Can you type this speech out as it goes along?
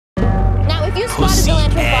you spotted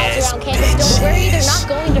the Lanternflies around campus, don't worry, they're not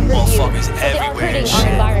going to hurt you. But they are hurting our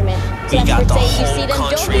environment. So experts say if you see them, don't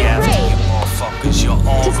be afraid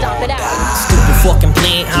to stomp it out. Stupid fucking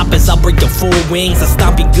plant hoppers, I'll break your four wings. I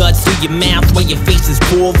stomp your guts through your mouth while your face is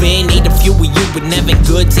pouring. Ate a few of you with never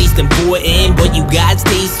good taste important, but you guys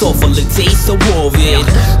taste awful, it tastes so warring.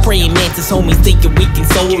 Praying mantis homies thinking we can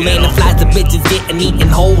soul, and the flies the bitches getting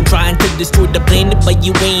eaten whole, trying to destroy the planet, but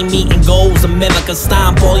you ain't meeting goals. America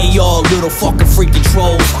stomp all of y'all little fucking freaking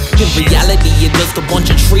trolls. In reality, you're just a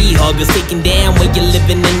bunch of tree huggers taking down where you're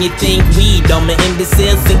living, and you think we dumb and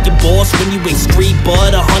imbeciles. Think you're boss when you excrete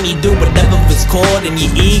butter, honey, do whatever it's called, and your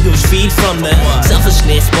egos feed from the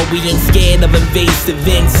selfishness. But we ain't scared of invasive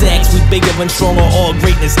insects. We bigger and stronger, all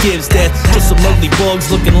greatness gives death. Just some ugly bugs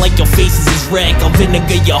looking like your faces is wreck. I'll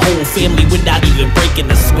vinegar your whole family without even breaking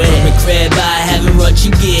a sweat. From a crab by having runs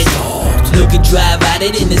you get. Look at drive out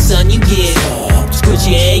it in the sun you get. Squish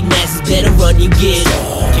your egg masses, better run you get.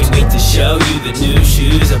 Can't wait to show you the new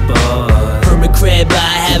shoes I bought. From a crab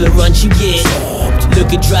by having runs you get.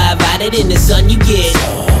 Look at drive out it in the sun you get.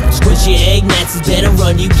 Squish your egg masses, better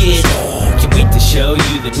run you get. Can't wait to show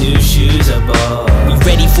you the new shoes I bought. We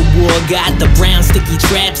ready for war, got the brown sticky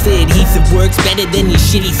traps. The adhesive works better than your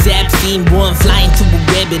shitty sap. Seen one fly into a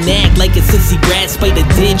web and act like a sissy brat. Spider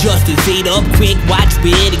did justice, ate up quick, watch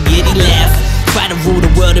where the giddy laugh. Try to rule the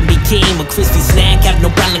world and became a crispy snack. Have no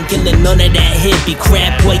problem killing none of that hippie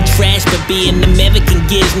crap. White trash, but being American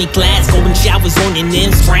gives me class. Golden showers on your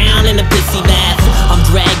nymphs, drown in a pissy bath. I'm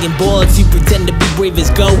dragging boards, you pretend to be brave as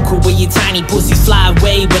Goku, where your tiny pussies fly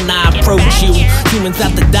away when I approach you. Humans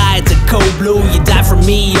have to die, it's a cold blue. You die from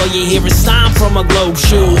me, all you hear is stomp from a globe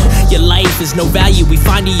shoe. Your life is no value, we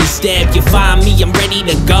find you, you stab. You find me, I'm ready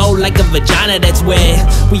to go like a vagina that's wet.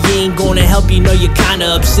 We ain't gonna help you, know you're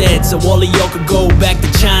kinda upset. So all of y'all could go back to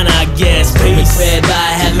China, I guess. Peace. Crab by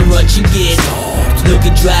having runs you get. Look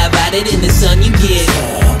at drive out it in the sun you get.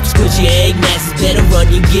 Squish your egg masses, better run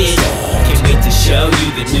you get. Can't wait to show you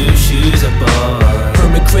the new shoes I bought.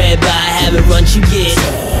 Hermit crab by having runs you get.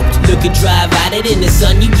 Look at drive out it in the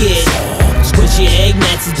sun you get. Squish your egg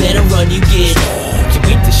masses, better run you get. Can't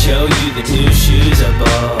wait to show you the new shoes I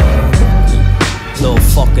bought. Little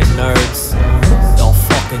fucking nerds, y'all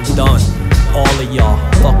fucking done. All of y'all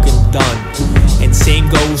fucking done. And same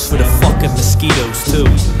goes for the fucking mosquitoes too.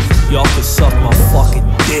 Y'all can suck my fucking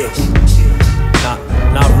dick.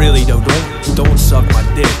 Not really though. Don't suck my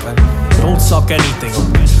dick. Don't suck anything.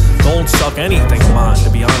 Don't suck anything of mine. To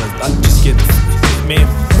be honest, I just get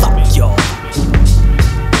man.